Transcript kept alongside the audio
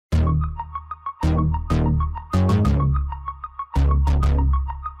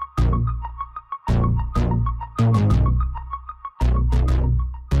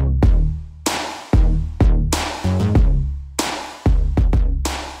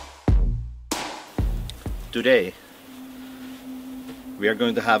Today we are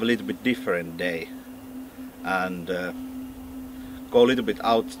going to have a little bit different day and go a little bit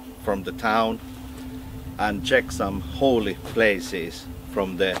out from the town and check some holy places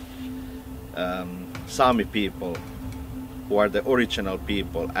from the Sami people, who are the original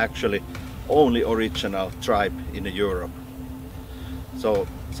people, actually only original tribe in Europe. So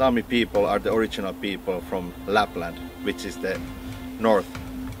Sami people are the original people from Lapland, which is the north.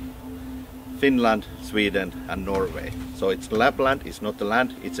 Finland, Sweden and Norway. So it's Lapland, it's not the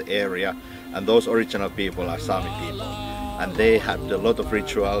land, it's an area, and those original people are Sami people. And they have a lot of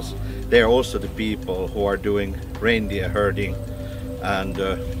rituals. They are also the people who are doing reindeer herding, and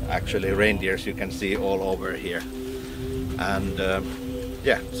actually reindeers you can see all over here. And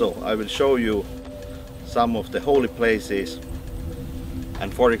yeah, so I will show you some of the holy places.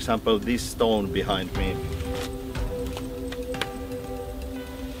 And for example, this stone behind me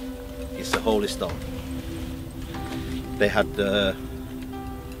is a holy stone. They had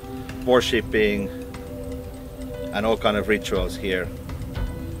worshipping and all kind of rituals here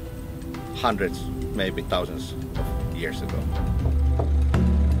hundreds, maybe thousands of years ago.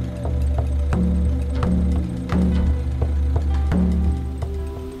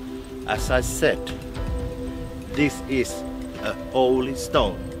 As I said, this is a holy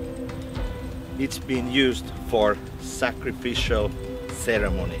stone. It's been used for sacrificial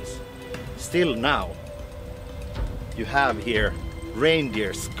ceremonies. Still now, you have here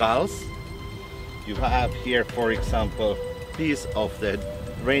reindeer skulls. You have here, for example, piece of the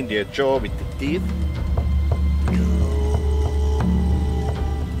reindeer jaw with the teeth.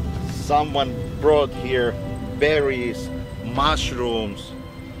 Someone brought here berries, mushrooms,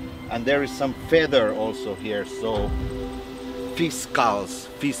 and there is some feather also here, so fish skulls,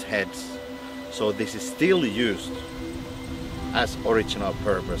 fish heads. So this is still used as original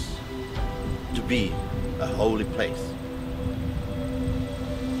purpose to be a holy place.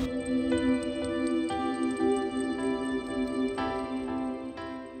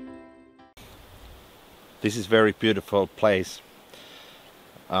 This is very beautiful place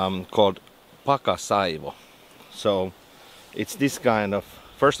called Pakassaivo. So it's this kind of,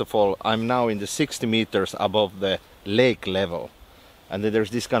 first of all, I'm now in the 60 meters above the lake level, and then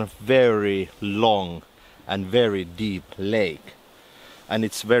there's this kind of very long and very deep lake, and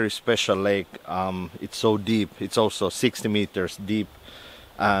it's very special lake. It's so deep, it's also 60 meters deep,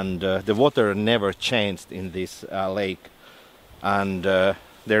 and the water never changed in this lake, and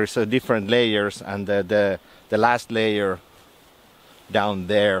there's different layers, and the last layer down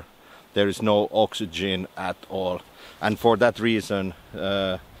there is no oxygen at all, and for that reason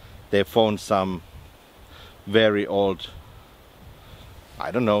they found some very old,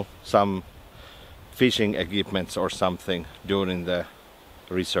 I don't know, some fishing equipments or something during the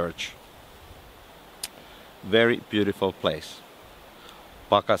research. Very beautiful place,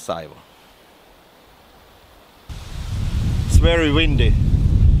 Pakassaivo. It's very windy,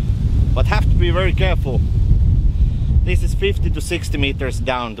 but have to be very careful. This is 50 to 60 meters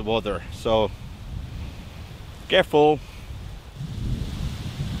down the water, so careful.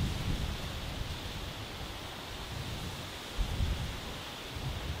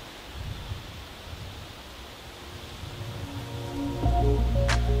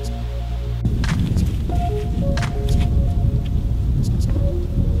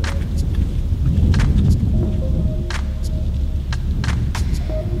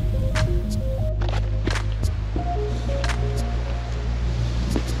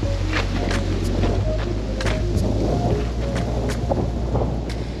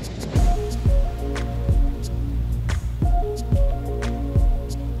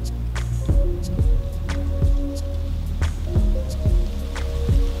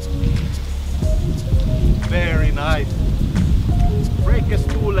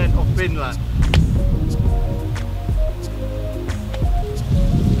 Of Finland.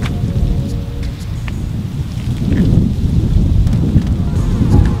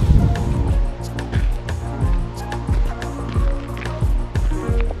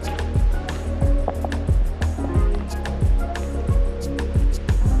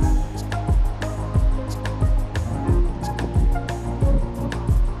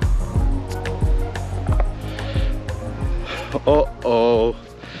 Uh-oh.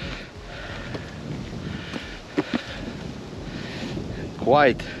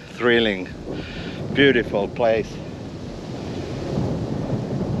 Quite thrilling, beautiful place.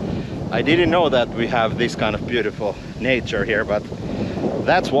 I didn't know that we have this kind of beautiful nature here, but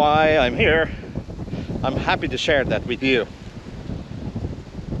that's why I'm here. I'm happy to share that with you.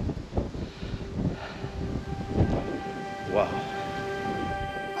 Wow.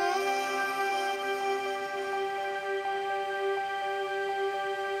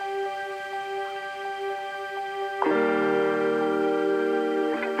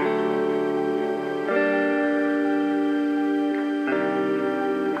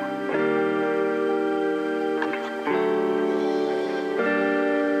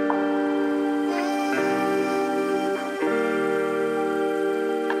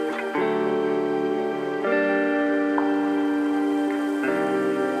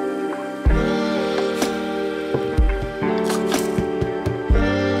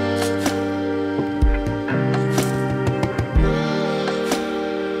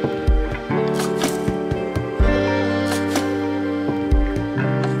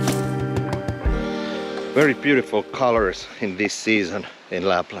 Very beautiful colors in this season in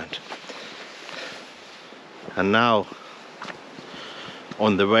Lapland. And now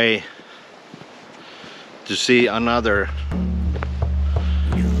on the way to see another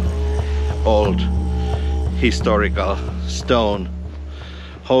old historical stone,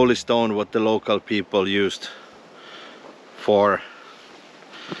 holy stone, what the local people used for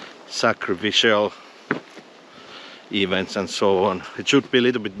sacrificial events and so on. It should be a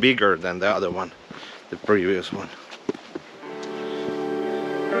little bit bigger than the other one, the previous one.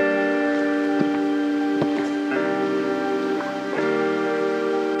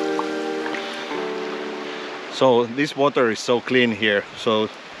 So this water is so clean here, so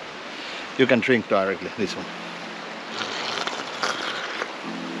you can drink directly, this one.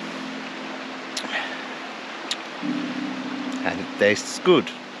 And it tastes good.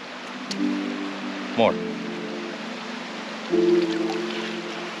 More.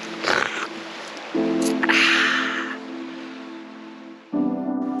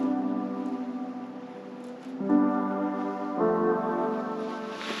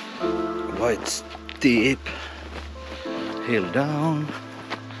 Quite steep hill down,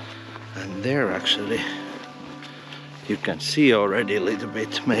 and there actually you can see already a little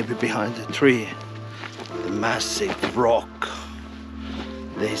bit, maybe behind the tree, the massive rock.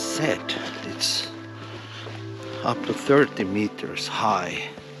 They said it's up to 30 meters high.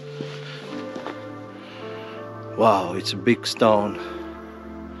 Wow, it's a big stone.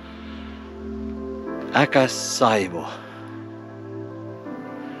 Äkässaivo,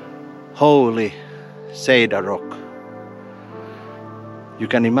 holy Seida rock. You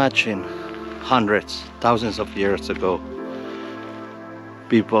can imagine hundreds, thousands of years ago,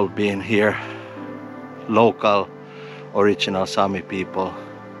 people being here, local, original Sami people,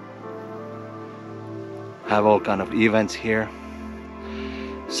 have all kind of events here,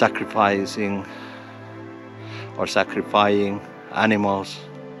 sacrificing or sacrificing animals,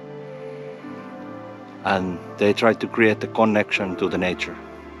 and they try to create a connection to the nature.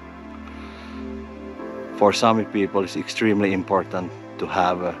 For Sami people, it's extremely important to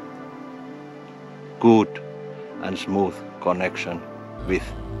have a good and smooth connection with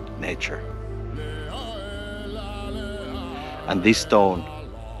nature. And this stone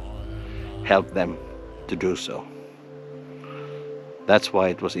helped them to do so. That's why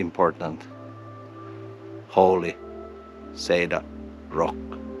it was important. Holy Seida rock.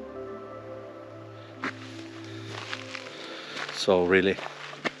 So really,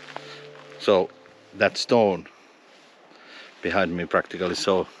 that stone behind me practically,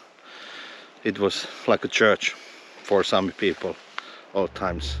 so it was like a church for Sami people all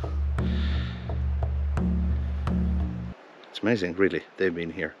times. It's amazing, really. They've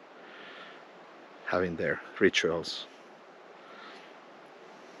been here having their rituals.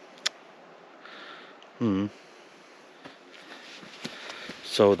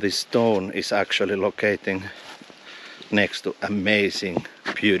 So this stone is actually locating next to amazing,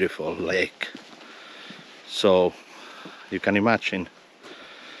 beautiful lake. So you can imagine,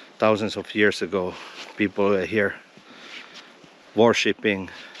 thousands of years ago, people were here worshipping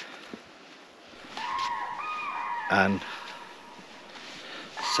and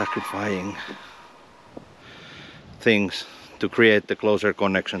sacrificing things to create the closer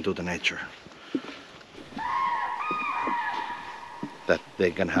connection to the nature. That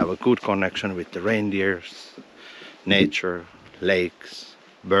they can have a good connection with the reindeers, nature, lakes,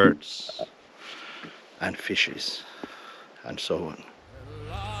 birds and fishes and so on.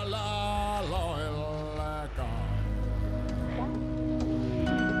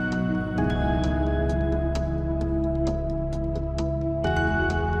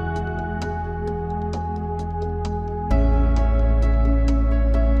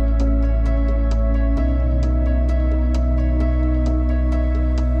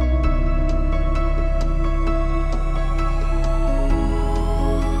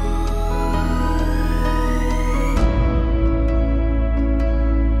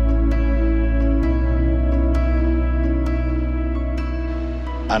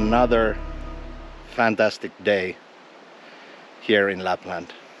 Another fantastic day here in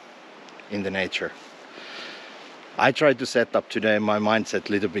Lapland, in the nature. I tried to set up today my mindset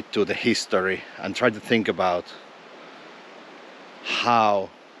a little bit to the history and try to think about how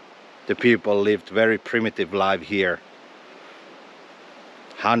the people lived very primitive life here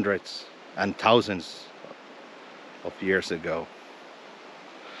hundreds and thousands of years ago.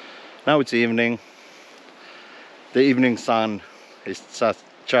 Now it's evening. The evening sun is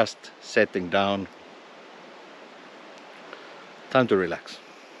just setting down. Time to relax.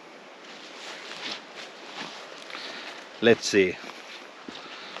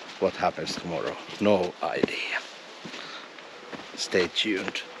 what happens tomorrow. No idea. Stay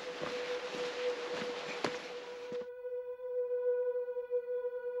tuned.